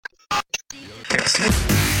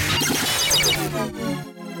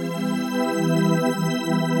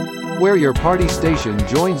Where your party station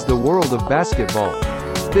joins the world of basketball.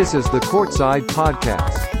 This is the Courtside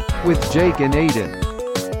Podcast with Jake and Aiden.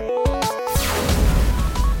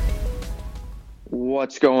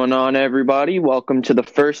 What's going on, everybody? Welcome to the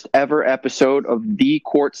first ever episode of the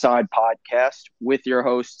Courtside Podcast with your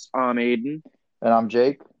hosts. I'm Aiden. And I'm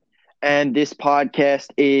Jake. And this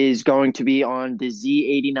podcast is going to be on the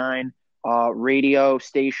Z89 radio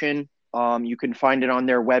station. You can find it on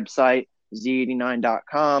their website,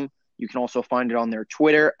 z89.com. You can also find it on their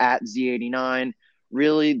Twitter at Z89.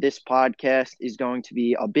 Really, this podcast is going to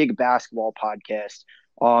be a big basketball podcast.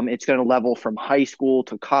 It's going to level from high school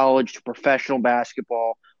to college to professional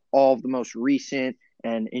basketball, all of the most recent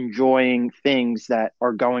and enjoying things that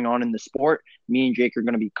are going on in the sport. Me and Jake are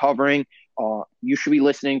going to be covering. You should be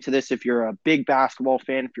listening to this if you're a big basketball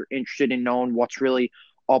fan, if you're interested in knowing what's really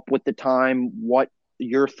up with the time, what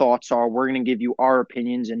your thoughts are. We're going to give you our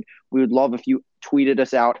opinions, and we would love if you tweeted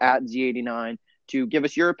us out at Z89 to give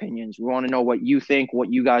us your opinions. We want to know what you think, what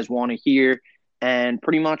you guys want to hear, and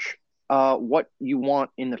pretty much what you want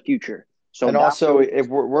in the future. So, and also, if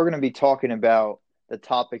we're going to be talking about the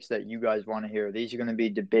topics that you guys want to hear. These are going to be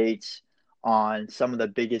debates on some of the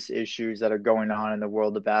biggest issues that are going on in the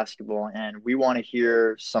world of basketball, and we want to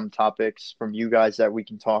hear some topics from you guys that we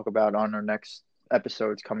can talk about on our next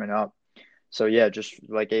episodes coming up. So, yeah, just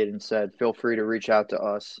like Aiden said, feel free to reach out to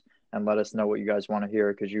us and let us know what you guys want to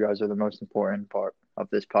hear, because you guys are the most important part of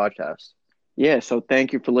this podcast. Yeah, so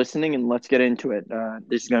thank you for listening, and let's get into it.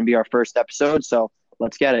 This is going to be our first episode, so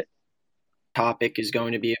let's get it. Topic is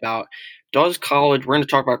going to be about we're going to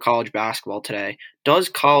talk about college basketball today. Does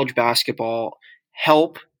college basketball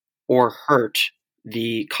help or hurt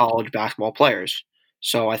the college basketball players?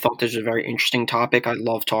 So I thought this was a very interesting topic. I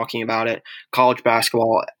love talking about it. College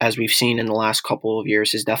basketball, as we've seen in the last couple of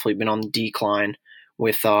years, has definitely been on the decline,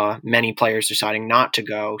 with many players deciding not to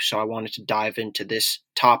go. So I wanted to dive into this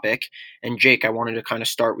topic. And Jake, I wanted to kind of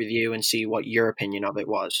start with you and see what your opinion of it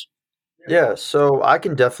was. Yeah, so I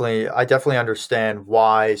definitely understand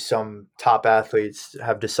why some top athletes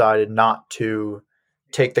have decided not to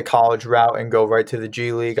take the college route and go right to the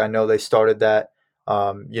G League. I know they started that.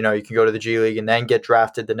 You can go to the G League and then get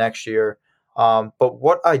drafted the next year. But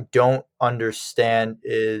what I don't understand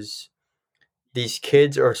is these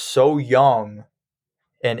kids are so young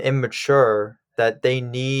and immature that they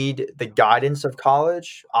need the guidance of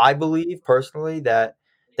college. I believe personally that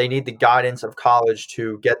they need the guidance of college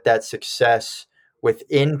to get that success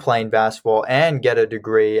within playing basketball and get a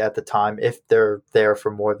degree at the time if they're there for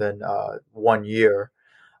more than 1 year.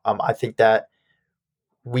 I think that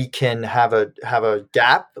we can have a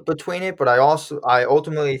gap between it, but I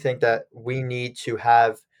ultimately think that we need to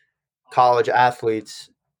have college athletes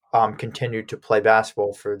continue to play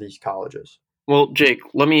basketball for these colleges. Well, Jake,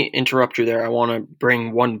 let me interrupt you there. I want to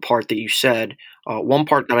bring one part that you said. One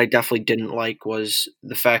part that I definitely didn't like was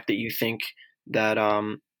the fact that you think that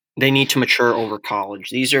they need to mature over college.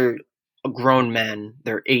 These are grown men.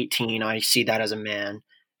 They're 18. I see that as a man.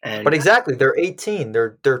 But exactly, they're 18.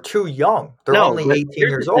 They're too young. They're only 18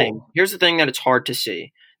 years old. Here's the thing that it's hard to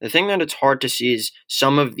see. The thing that it's hard to see is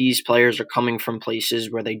some of these players are coming from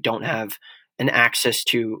places where they don't have an access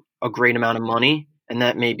to a great amount of money. And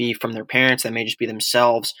that may be from their parents, that may just be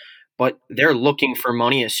themselves, but they're looking for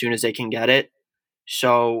money as soon as they can get it.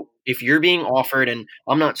 So if you're being offered, and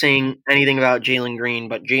I'm not saying anything about Jalen Green,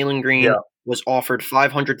 but Jalen Green was offered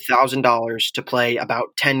 $500,000 to play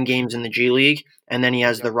about 10 games in the G League, and then he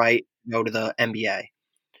has the right to go to the NBA.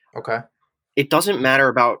 Okay. It doesn't matter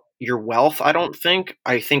about your wealth, I don't think.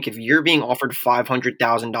 I think if you're being offered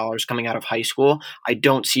 $500,000 coming out of high school, I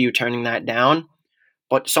don't see you turning that down.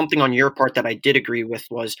 But something on your part that I did agree with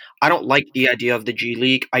was I don't like the idea of the G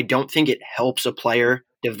League. I don't think it helps a player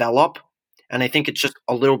develop. And I think it's just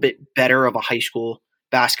a little bit better of a high school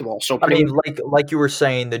basketball. So like you were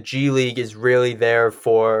saying, the G League is really there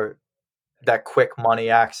for that quick money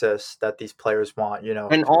access that these players want,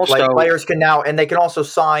 And also, like players can now, and they can also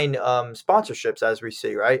sign sponsorships, as we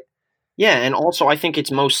see, right? Yeah, and also I think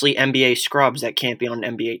it's mostly NBA scrubs that can't be on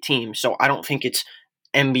an NBA team. So I don't think it's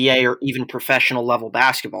NBA or even professional level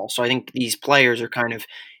basketball. So I think these players are kind of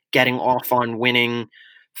getting off on winning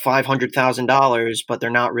 $500,000, but they're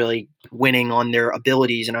not really winning on their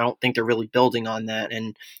abilities, and I don't think they're really building on that.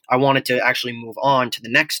 And I wanted to actually move on to the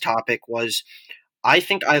next topic was I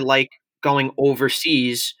think I like going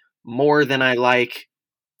overseas more than I like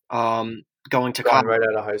going to college. Right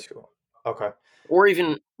out of high school. Okay. Or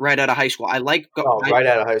even right out of high school. Right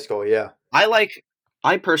out of high school, yeah.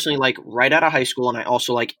 I personally like right out of high school, and I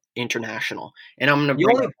also like international. And I'm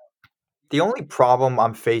going to only problem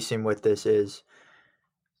I'm facing with this is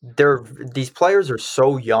these players are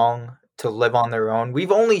so young to live on their own.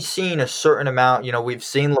 We've only seen a certain amount. We've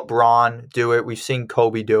seen LeBron do it. We've seen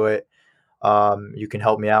Kobe do it. You can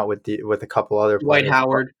help me out with a couple other Dwight players.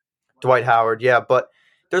 Howard. Dwight Howard, yeah, but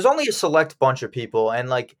there's only a select bunch of people, and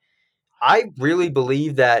like I really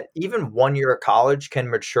believe that even 1 year of college can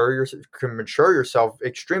mature yourself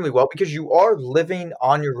extremely well because you are living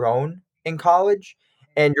on your own in college,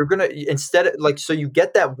 and you're gonna instead of like so you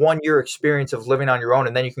get that 1 year experience of living on your own,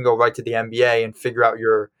 and then you can go right to the NBA and figure out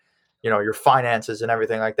your finances and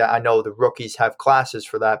everything like that. I know the rookies have classes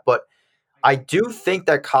for that, but I do think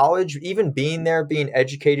that college, even being there, being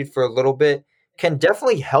educated for a little bit, can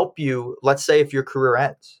definitely help you. Let's say if your career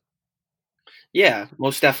ends. Yeah,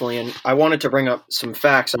 most definitely. And I wanted to bring up some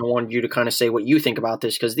facts, and I wanted you to kind of say what you think about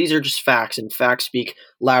this because these are just facts, and facts speak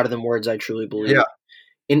louder than words, I truly believe. Yeah.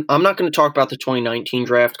 And I'm not going to talk about the 2019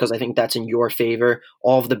 draft because I think that's in your favor.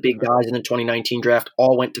 All of the big guys in the 2019 draft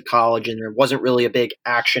all went to college, and there wasn't really a big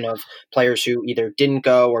action of players who either didn't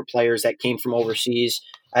go or players that came from overseas.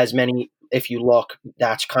 As many, if you look,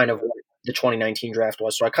 that's kind of what the 2019 draft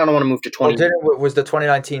was. So I kind of want to move to 20. Was the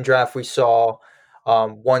 2019 draft we saw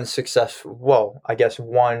one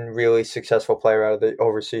really successful player out of the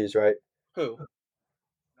overseas, right? Who?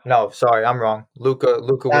 No, sorry, I'm wrong. Luka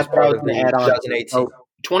was That's what I part was of going the to add on. 2018. So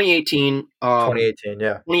 2018,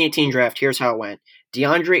 2018 draft. Here's how it went.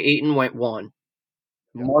 DeAndre Ayton went 1.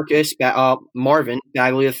 Marvin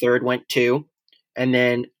Bagley III went 2. And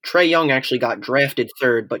then Trae Young actually got drafted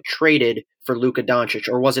 3rd, but traded for Luka Doncic,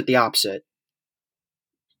 or was it the opposite?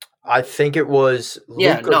 I think it was.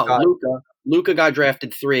 Luka got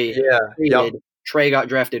drafted 3. Yeah, traded. Yep. Trae got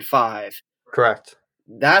drafted 5. Correct.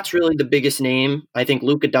 That's really the biggest name. I think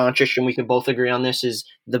Luka Doncic, and we can both agree on this, is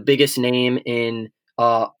the biggest name in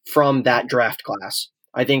from that draft class.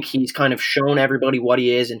 I think he's kind of shown everybody what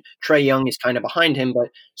he is, and Trae Young is kind of behind him. But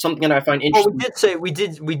something that I find interesting. We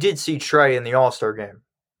did see Trae in the All-Star game.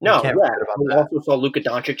 We also saw Luka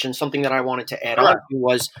Doncic, and something that I wanted to add on to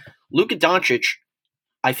was Luka Doncic,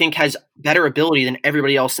 I think, has better ability than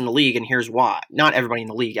everybody else in the league, and here's why. Not everybody in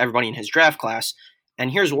the league, everybody in his draft class, and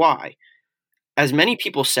here's why. As many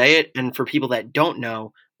people say it, and for people that don't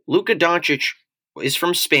know, Luka Doncic is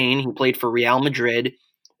from Spain. He played for Real Madrid.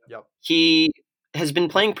 Yep. He has been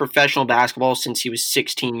playing professional basketball since he was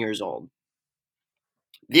 16 years old.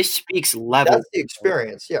 This speaks levels. That's the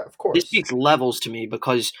experience, yeah, of course. This speaks levels to me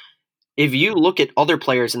because if you look at other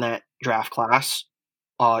players in that draft class,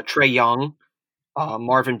 Trae Young,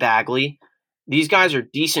 Marvin Bagley, these guys are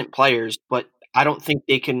decent players, but I don't think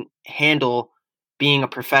they can handle being a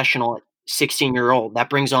professional at 16-year-old. That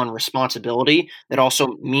brings on responsibility. That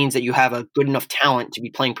also means that you have a good enough talent to be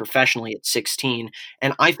playing professionally at 16.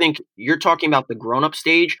 And I think you're talking about the grown-up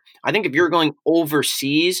stage. I think if you're going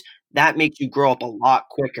overseas, that makes you grow up a lot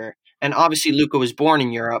quicker. And obviously Luka was born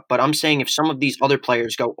in Europe, but I'm saying if some of these other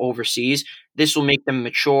players go overseas, this will make them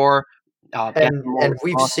mature. And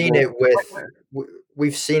we've seen it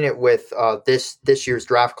with this year's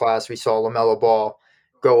draft class. We saw LaMelo Ball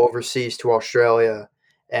go overseas to Australia.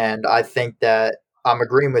 And I think that I'm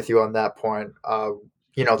agreeing with you on that point.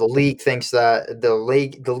 The league thinks that the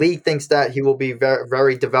league thinks that he will be very,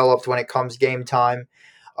 very developed when it comes game time.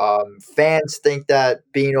 Fans think that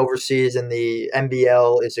being overseas in the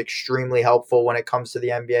NBL is extremely helpful when it comes to the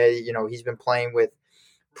NBA. He's been playing with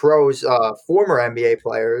pros, former NBA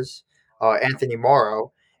players, Anthony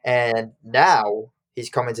Morrow, and now he's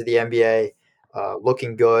coming to the NBA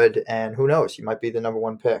looking good. And who knows, he might be the number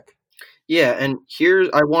 1 pick. Yeah, and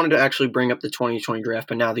I wanted to actually bring up the 2020 draft,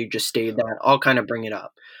 but now that you just stated that, I'll kind of bring it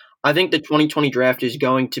up. I think the 2020 draft is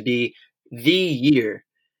going to be the year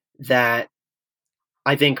that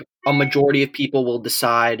I think a majority of people will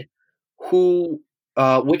decide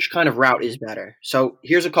which kind of route is better. So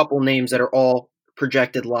here's a couple names that are all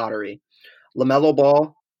projected lottery. LaMelo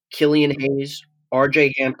Ball, Killian Hayes,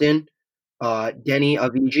 RJ Hampton, Denny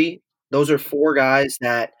Avdija. Those are 4 guys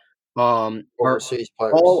that are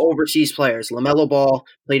all overseas players. LaMelo Ball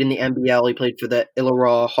played in the NBL. He played for the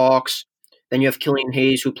Illawarra Hawks. Then you have Killian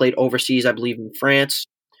Hayes, who played overseas, I believe, in France.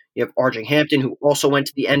 You have RJ Hampton, who also went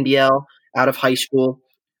to the NBL out of high school.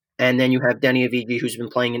 And then you have Denny Avdija, who's been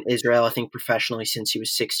playing in Israel, I think, professionally since he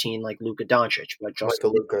was 16, like Luka Doncic.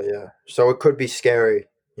 Luka, yeah. So it could be scary.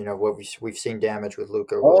 What we've seen damage with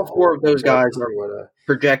Luka. All 4 of those guys are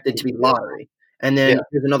projected to be lottery. And then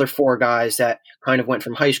there's another 4 guys that kind of went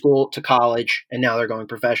from high school to college, and now they're going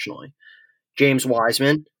professionally. James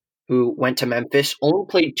Wiseman, who went to Memphis, only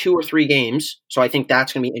played 2 or 3 games, so I think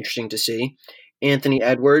that's going to be interesting to see. Anthony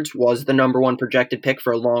Edwards was the number 1 projected pick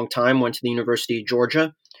for a long time, went to the University of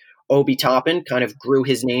Georgia. Obi Toppin kind of grew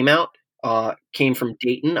his name out, came from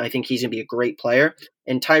Dayton. I think he's going to be a great player.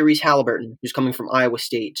 And Tyrese Halliburton, who's coming from Iowa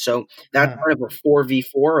State. So that's kind of a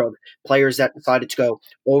 4v4 of players that decided to go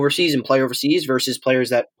overseas and play overseas versus players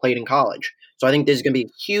that played in college. So I think this is going to be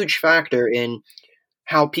a huge factor in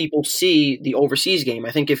how people see the overseas game.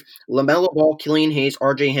 I think if LaMelo Ball, Killian Hayes,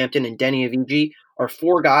 RJ Hampton, and Denny Avicii are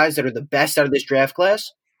 4 guys that are the best out of this draft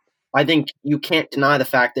class, I think you can't deny the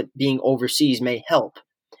fact that being overseas may help.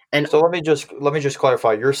 And so let me just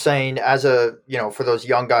clarify. You're saying as a, for those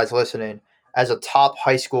young guys listening, as a top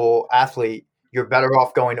high school athlete, you're better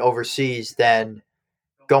off going overseas than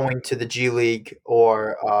going to the G League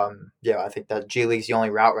or I think that G League's the only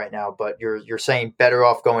route right now, but you're saying better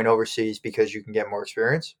off going overseas because you can get more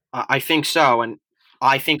experience? I think so. And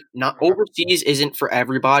I think not overseas isn't for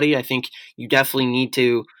everybody. I think you definitely need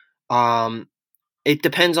to it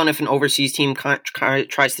depends on if an overseas team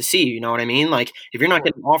tries to see you. You know what I mean? Like, if you're not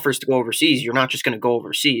getting offers to go overseas, you're not just going to go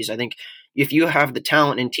overseas. I think if you have the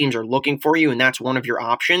talent and teams are looking for you and that's one of your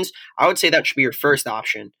options, I would say that should be your first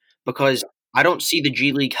option, because I don't see the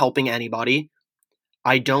G League helping anybody.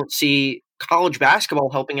 I don't see college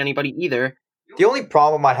basketball helping anybody either. The only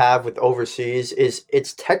problem I have with overseas is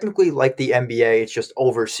it's technically like the NBA. It's just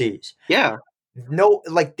overseas. Yeah. No,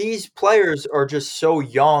 like these players are just so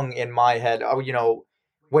young in my head.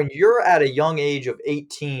 When you're at a young age of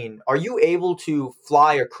 18, are you able to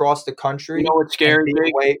fly across the country? You know what's scary?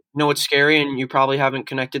 You know what's scary, and you probably haven't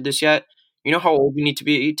connected this yet? You know how old you need to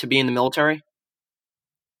be in the military?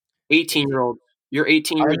 18-year-old. You're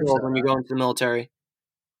 18 years old when you go into the military.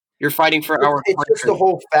 You're fighting for our country. It's just the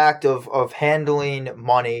whole fact of handling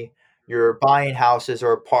money. You're buying houses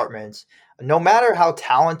or apartments. No matter how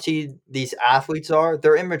talented these athletes are,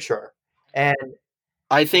 they're immature, and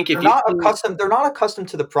I think they're not accustomed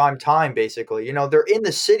to the prime time. Basically, they're in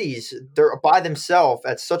the cities, they're by themselves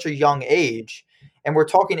at such a young age, and we're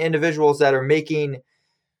talking individuals that are making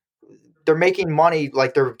money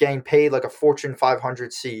like they're getting paid like a Fortune 500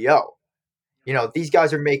 CEO. These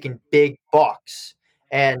guys are making big bucks,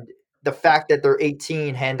 and the fact that they're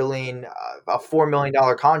 18 handling a $4 million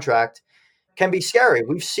contract can be scary.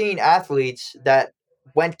 We've seen athletes that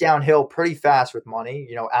went downhill pretty fast with money.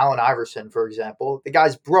 Allen Iverson, for example, the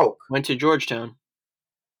guy's broke. Went to Georgetown.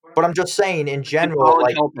 But I'm just saying, in general,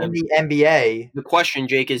 like in the NBA. The question,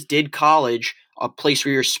 Jake, is did college, a place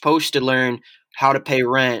where you're supposed to learn how to pay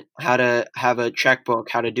rent, how to have a checkbook,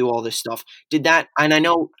 how to do all this stuff, did that, and I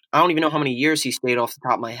don't even know how many years he stayed off the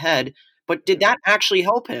top of my head, but did that actually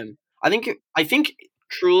help him? I think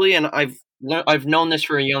truly, and I've known this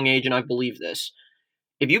for a young age, and I believe this.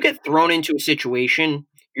 If you get thrown into a situation,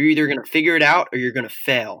 you're either going to figure it out or you're going to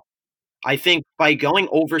fail. I think by going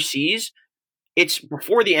overseas, it's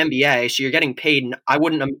before the NBA, so you're getting paid, I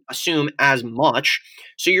wouldn't assume, as much.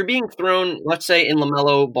 So you're being thrown, let's say, in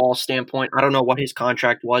LaMelo Ball's standpoint. I don't know what his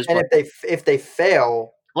contract was. And but if they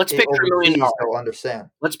fail, let's picture $1 million. They'll understand.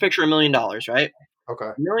 Let's picture $1 million, right? Okay.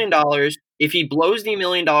 $1 million. If he blows the $1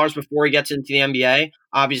 million before he gets into the NBA,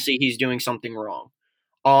 obviously he's doing something wrong.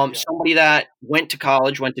 Somebody that went to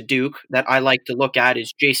college, went to Duke, that I like to look at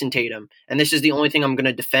is Jason Tatum. And this is the only thing I'm going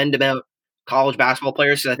to defend about college basketball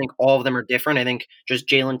players, because I think all of them are different. I think just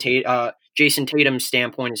Jason Tatum's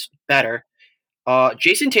standpoint is better.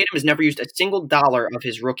 Jason Tatum has never used a single dollar of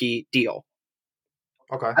his rookie deal.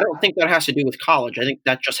 Okay. I don't think that has to do with college. I think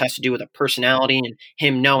that just has to do with a personality and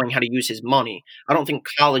him knowing how to use his money. I don't think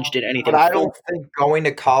college did anything. But I don't think going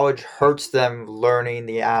to college hurts them learning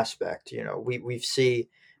the aspect. We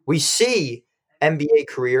see NBA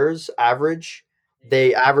careers average.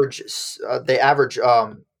 They average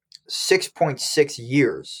 6.6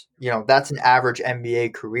 years. That's an average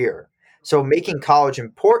NBA career. So making college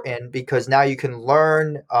important because now you can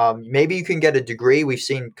learn, maybe you can get a degree. We've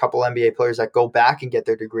seen a couple NBA players that go back and get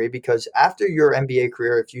their degree because after your NBA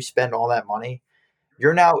career, if you spend all that money,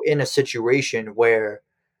 you're now in a situation where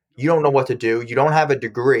you don't know what to do. You don't have a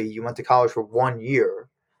degree. You went to college for 1 year.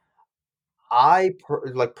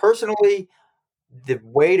 Personally, the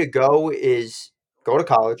way to go is go to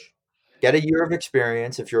college, get a year of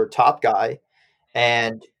experience if you're a top guy,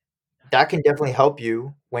 and that can definitely help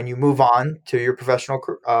you when you move on to your professional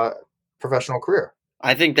career.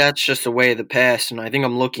 I think that's just a way of the past, and I think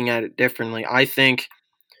I'm looking at it differently. I think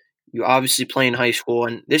you obviously play in high school,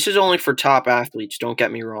 and this is only for top athletes, don't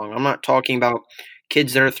get me wrong. I'm not talking about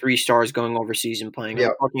kids that are 3 stars going overseas and playing. Yeah.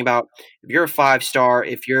 I'm talking about if you're a 5-star,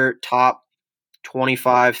 if you're top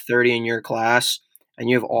 25, 30 in your class, and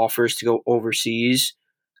you have offers to go overseas,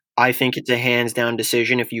 I think it's a hands-down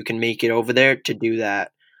decision if you can make it over there to do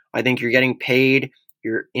that. I think you're getting paid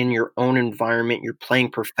You're in your own environment. You're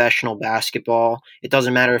playing professional basketball. It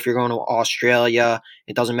doesn't matter if you're going to Australia.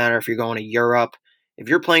 It doesn't matter if you're going to Europe. If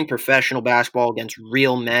you're playing professional basketball against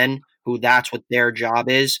real men who that's what their job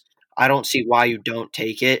is, I don't see why you don't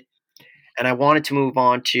take it. And I wanted to move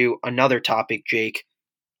on to another topic, Jake.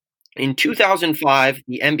 In 2005,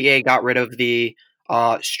 the NBA got rid of the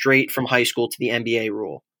straight from high school to the NBA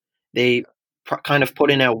rule. They kind of put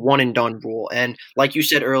in a one and done rule. And like you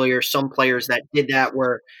said earlier, some players that did that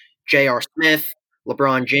were J.R. Smith,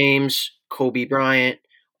 LeBron James, Kobe Bryant,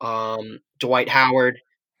 Dwight Howard,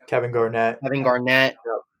 Kevin Garnett.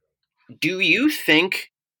 Do you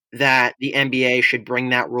think that the NBA should bring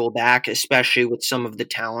that rule back, especially with some of the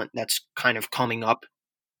talent that's kind of coming up?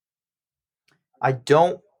 I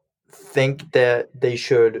don't think that they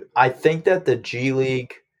should. I think that the G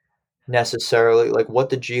League necessarily, like what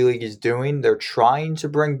the G League is doing, they're trying to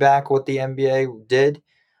bring back what the NBA did.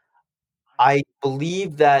 I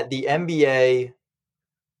believe that the NBA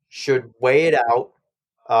should weigh it out.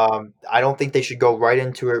 I don't think they should go right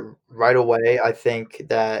into it right away. I think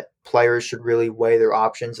that players should really weigh their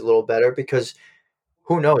options a little better because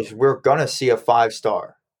who knows? We're gonna see a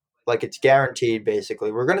 5-star. Like it's guaranteed,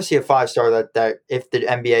 basically. We're gonna see a 5-star that if the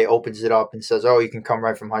NBA opens it up and says, "Oh, you can come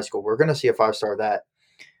right from high school," we're gonna see a 5-star that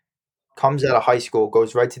comes out of high school,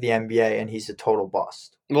 goes right to the NBA, and he's a total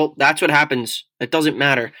bust. Well, that's what happens. It doesn't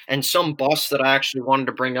matter. And some busts that I actually wanted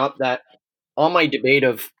to bring up that on my debate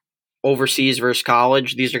of overseas versus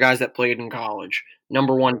college, these are guys that played in college.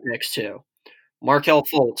 Number 1 picks too. Markelle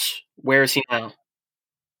Fultz, where is he now?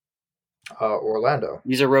 Orlando.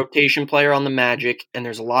 He's a rotation player on the Magic, and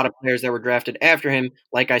there's a lot of players that were drafted after him,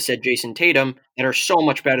 like I said, Jason Tatum, that are so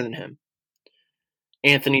much better than him.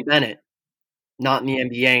 Anthony Bennett, not in the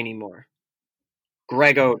NBA anymore.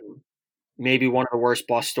 Greg Oden, maybe one of the worst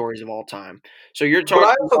bust stories of all time. So you're talking.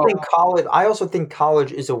 But I also think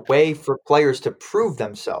college is a way for players to prove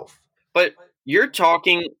themselves. But you're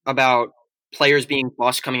talking about players being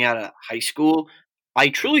bust coming out of high school. I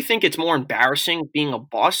truly think it's more embarrassing being a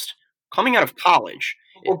bust coming out of college.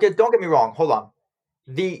 Well, don't get me wrong. Hold on.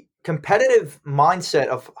 The competitive mindset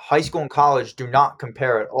of high school and college do not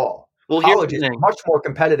compare at all. Well, college is much more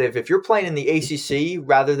competitive. If you're playing in the ACC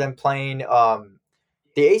rather than playing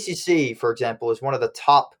the ACC, for example, is one of the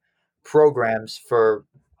top programs for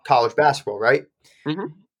college basketball, right? Mm-hmm.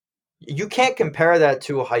 You can't compare that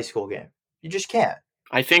to a high school game. You just can't.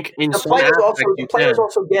 I think in the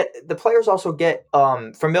players also get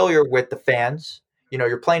familiar with the fans. You know,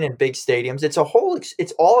 you're playing in big stadiums. It's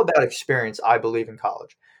all about experience, I believe, in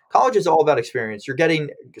college. College is all about experience. You're getting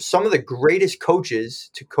some of the greatest coaches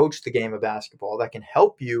to coach the game of basketball that can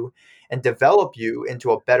help you and develop you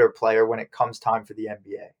into a better player when it comes time for the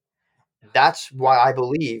NBA. That's why I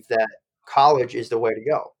believe that college is the way to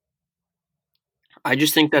go. I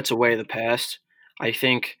just think that's a way of the past. I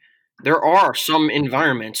think there are some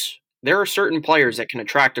environments, there are certain players that can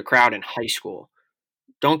attract a crowd in high school.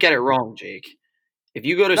 Don't get it wrong, Jake. If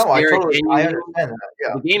you go to I understand that.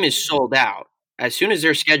 Yeah. The game is sold out. As soon as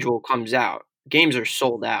their schedule comes out, games are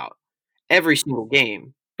sold out. Every single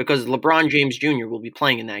game, because LeBron James Jr. will be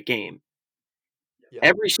playing in that game. Yeah.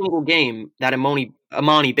 Every single game that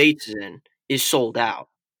Amani Bates is in is sold out.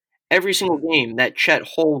 Every single game that Chet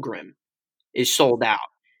Holmgren is sold out.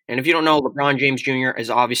 And if you don't know, LeBron James Jr. is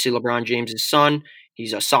obviously LeBron James' son.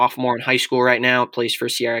 He's a sophomore in high school right now, plays for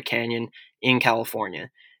Sierra Canyon in California.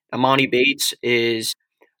 Amani Bates is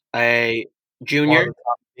a junior. One of the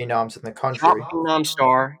top phenoms in the country. Top phenom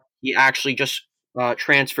star. He actually just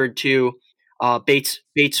transferred to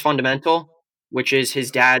Bates Fundamental, which is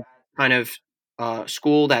his dad's kind of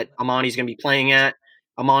school that Amani's going to be playing at.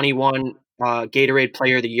 Amani won Gatorade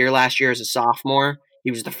Player of the Year last year as a sophomore.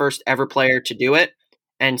 He was the first ever player to do it.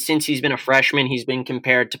 And since he's been a freshman, he's been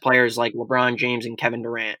compared to players like LeBron James and Kevin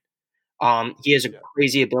Durant. He has a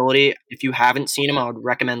crazy ability. If you haven't seen him, I would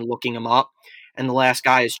recommend looking him up. And the last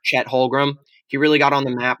guy is Chet Holmgren. He really got on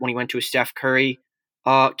the map when he went to a Steph Curry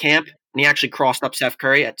camp, and he actually crossed up Steph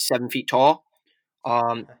Curry at 7 feet tall.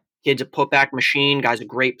 Kid's a putback machine. Guy's a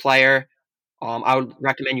great player. I would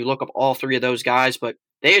recommend you look up all three of those guys, but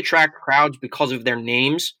they attract crowds because of their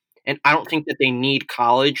names, and I don't think that they need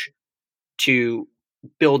college to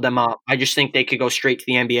build them up. I just think they could go straight to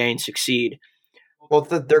the NBA and succeed. Well,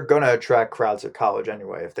 they're going to attract crowds at college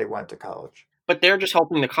anyway if they went to college. But they're just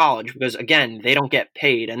helping the college because, again, they don't get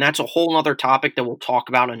paid. And that's a whole other topic that we'll talk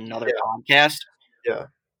about in another podcast. Yeah.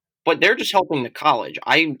 But they're just helping the college.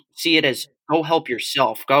 I see it as go help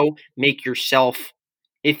yourself. Go make yourself,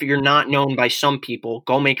 if you're not known by some people,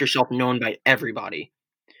 go make yourself known by everybody.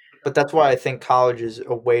 But that's why I think college is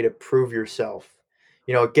a way to prove yourself.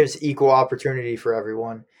 it gives equal opportunity for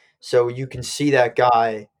everyone. So you can see that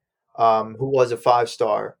guy who was a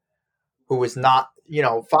 5-star, who was not,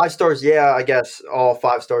 5 stars. Yeah, I guess all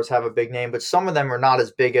 5 stars have a big name, but some of them are not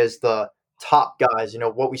as big as the top guys.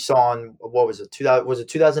 What we saw in, what was it?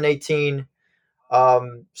 2018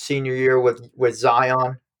 senior year with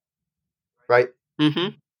Zion, right?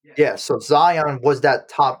 Mm-hmm. Yeah, so Zion was that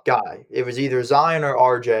top guy. It was either Zion or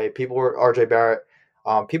RJ. People were RJ Barrett.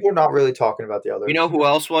 People were not really talking about the You know others. who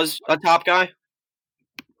else was a top guy?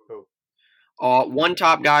 Who? One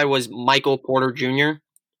top guy was Michael Porter Jr.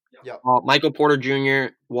 Yep. Michael Porter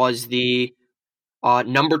Jr. was the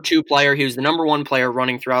number 2 player. He was the number 1 player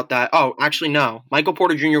running throughout that. Oh, actually, no. Michael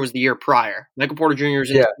Porter Jr. was the year prior. Michael Porter Jr.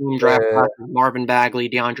 was in Yeah. the same draft class with Marvin Bagley,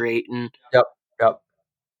 DeAndre Ayton. Yep. Yep.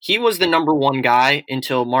 He was the number 1 guy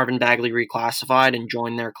until Marvin Bagley reclassified and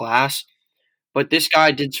joined their class. But this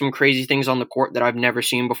guy did some crazy things on the court that I've never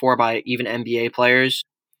seen before by even NBA players.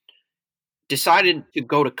 Decided to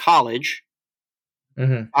go to college,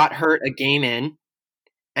 got hurt a game in,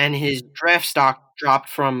 and his draft stock dropped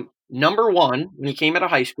from number 1 when he came out of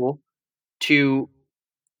high school to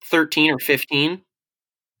 13 or 15.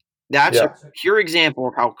 That's a pure example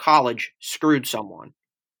of how college screwed someone.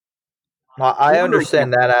 I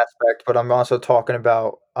understand that aspect, but I'm also talking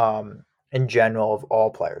about in general of all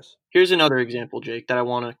players. Here's another example, Jake, that I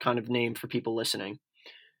want to kind of name for people listening.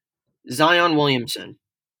 Zion Williamson.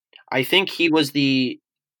 I think he was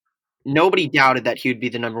nobody doubted that he would be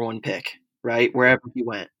the number 1 pick, right? Wherever he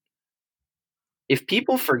went. If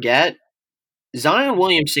people forget, Zion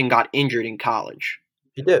Williamson got injured in college.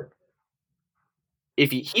 He did.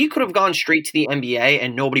 If he could have gone straight to the NBA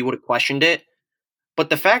and nobody would have questioned it, but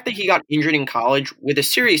the fact that he got injured in college with a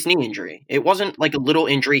serious knee injury, it wasn't like a little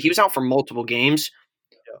injury. He was out for multiple games.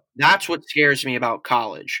 Yeah. That's what scares me about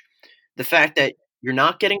college. The fact that you're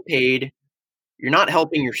not getting paid, you're not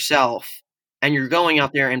helping yourself, and you're going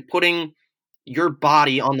out there and putting your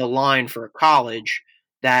body on the line for a college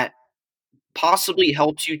that possibly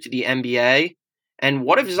helps you to the NBA. And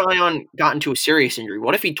what if Zion got into a serious injury?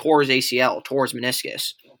 What if he tore his ACL, tore his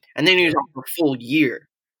meniscus, and then he was out for a full year?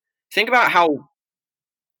 Think about how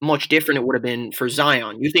much different it would have been for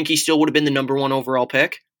Zion. You think he still would have been the number 1 overall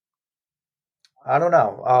pick? I don't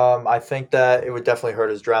know. I think that it would definitely hurt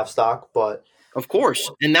his draft stock, but of course,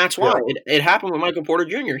 and that's why it happened with Michael Porter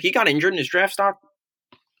Jr. He got injured, and his draft stock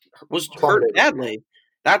was hurt badly.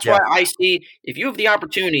 That's why I see if you have the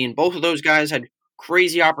opportunity, and both of those guys had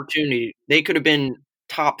crazy opportunity, they could have been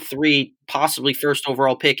top 3, possibly first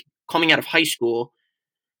overall pick coming out of high school.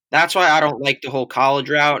 That's why I don't like the whole college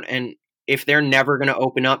route, and if they're never going to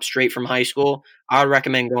open up straight from high school, I would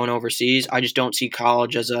recommend going overseas. I just don't see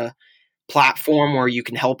college as a platform where you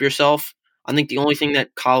can help yourself. I think the only thing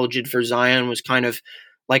that college did for Zion was kind of,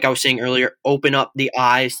 like I was saying earlier, open up the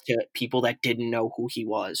eyes to people that didn't know who he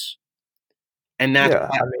was. And that's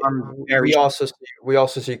we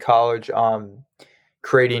also see college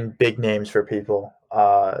creating big names for people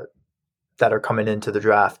that are coming into the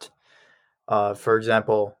draft. For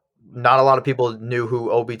example, not a lot of people knew who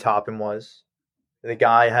Obi Toppin was. The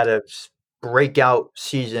guy had a breakout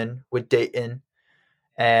season with Dayton,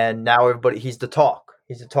 and now he's the talk.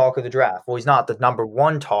 He's the talk of the draft. Well, he's not the number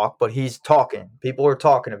 1 talk, but he's talking. People are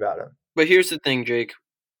talking about him. But here's the thing, Jake.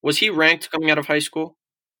 Was he ranked coming out of high school?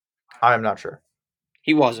 I am not sure.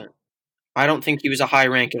 He wasn't. I don't think he was a high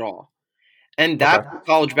rank at all. And that's what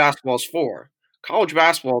college basketball is for. College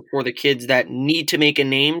basketball is for the kids that need to make a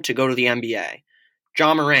name to go to the NBA.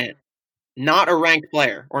 Ja Morant, not a ranked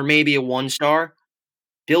player, or maybe a 1-star,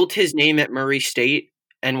 built his name at Murray State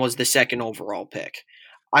and was the 2nd overall pick.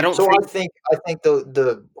 I think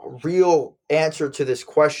the real answer to this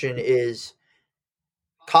question is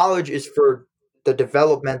college is for the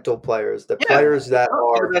developmental players, the players that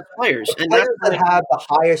are players that have the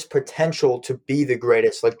highest potential to be the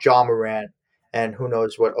greatest, like Ja Morant, and who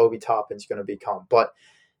knows what Obi Toppin's going to become. But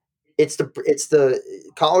it's the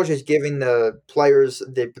college is giving the players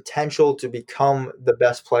the potential to become the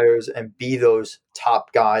best players and be those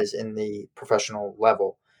top guys in the professional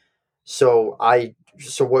level. So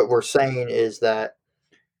what we're saying is that,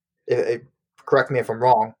 correct me if I'm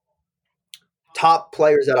wrong, top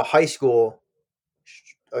players out of high school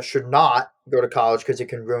should not go to college because it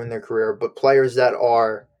can ruin their career, but players that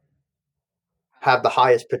have the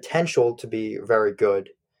highest potential to be very good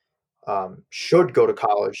should go to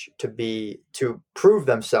college to prove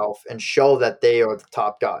themselves and show that they are the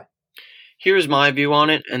top guy. Here's my view on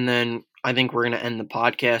it, and then I think we're going to end the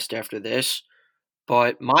podcast after this.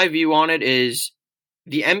 But my view on it is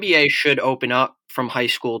the NBA should open up from high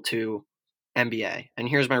school to NBA. And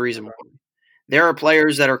here's my reason why. There are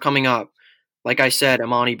players that are coming up. Like I said,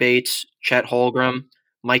 Amani Bates, Chet Holmgren,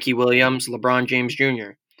 Mikey Williams, LeBron James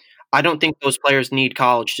Jr. I don't think those players need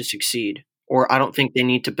college to succeed, or I don't think they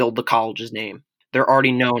need to build the college's name. They're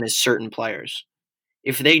already known as certain players.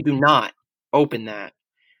 If they do not open that,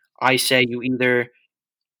 I say you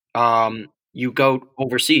go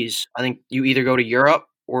overseas. I think you either go to Europe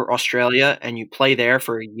or Australia and you play there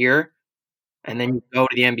for a year, and then you go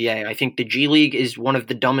to the NBA. I think the G League is one of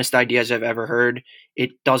the dumbest ideas I've ever heard.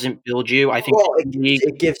 It doesn't build you. I think Well, the G League.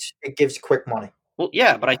 it gives quick money. Well,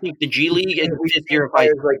 yeah, but I think the G League is We've fifth seen year of high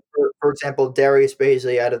players school. like, for example, Darius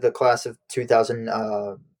Baisley out of the class of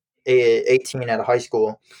 2018 out of high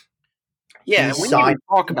school. Yeah, He and we signed. need to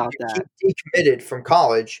talk about that. He decommitted from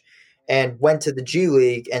college and went to the G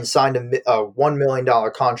League and signed a $1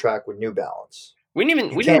 million contract with New Balance. We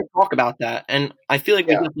didn't even talk about that, and I feel like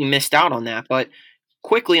we definitely missed out on that. But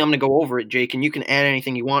quickly, I'm going to go over it, Jake, and you can add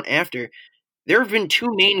anything you want after. There have been two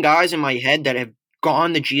main guys in my head that have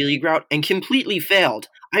gone the G League route and completely failed.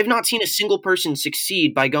 I have not seen a single person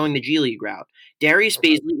succeed by going the G League route. Darius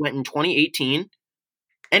Baisley went in 2018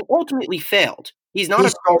 and ultimately failed. He's not He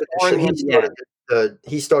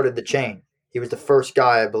started the chain. He was the first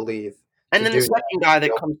guy, I believe. And then the second guy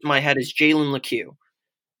that comes to my head is Jalen LeCue.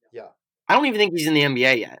 Yeah. I don't even think he's in the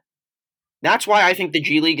NBA yet. That's why I think the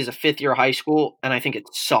G League is a fifth year of high school, and I think it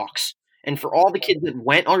sucks. And for all the kids that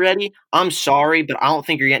went already, I'm sorry, but I don't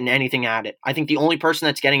think you're getting anything out of it. I think the only person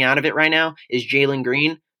that's getting out of it right now is Jalen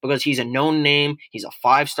Green because he's a known name. He's a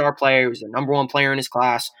 5-star player. He's the number 1 player in his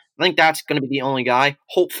class. I think that's going to be the only guy,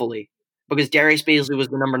 hopefully, because Darius Baisley was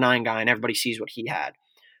the number 9 guy, and everybody sees what he had.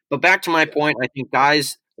 But back to my point, I think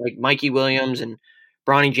guys like Mikey Williams and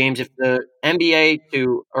Bronny James, if the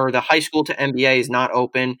or the high school to NBA is not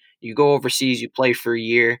open, you go overseas, you play for a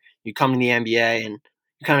year, you come to the NBA, and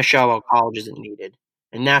you kind of show how college isn't needed.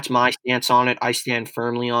 And that's my stance on it. I stand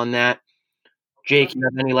firmly on that. Jake, you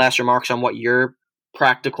have any last remarks on what your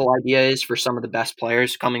practical idea is for some of the best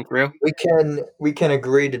players coming through? We can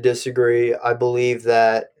agree to disagree. I believe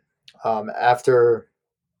that after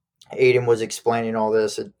Aiden was explaining all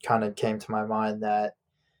this, it kind of came to my mind that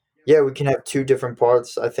we can have two different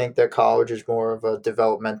parts. I think that college is more of a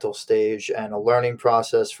developmental stage and a learning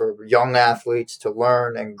process for young athletes to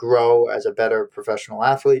learn and grow as a better professional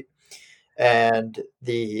athlete. And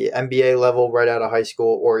the NBA level right out of high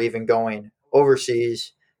school or even going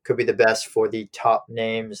overseas could be the best for the top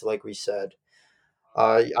names, like we said.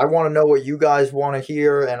 I want to know what you guys want to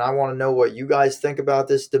hear, and I want to know what you guys think about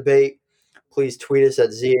this debate. Please tweet us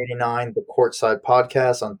at Z89, the Courtside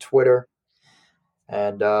Podcast on Twitter.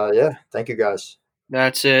 And thank you guys.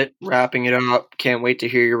 That's it. Wrapping it up. Can't wait to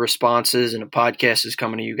hear your responses, and a podcast is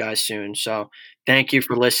coming to you guys soon. So thank you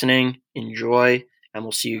for listening. Enjoy, and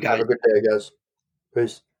we'll see you guys. Have a good day, guys.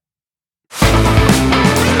 Peace.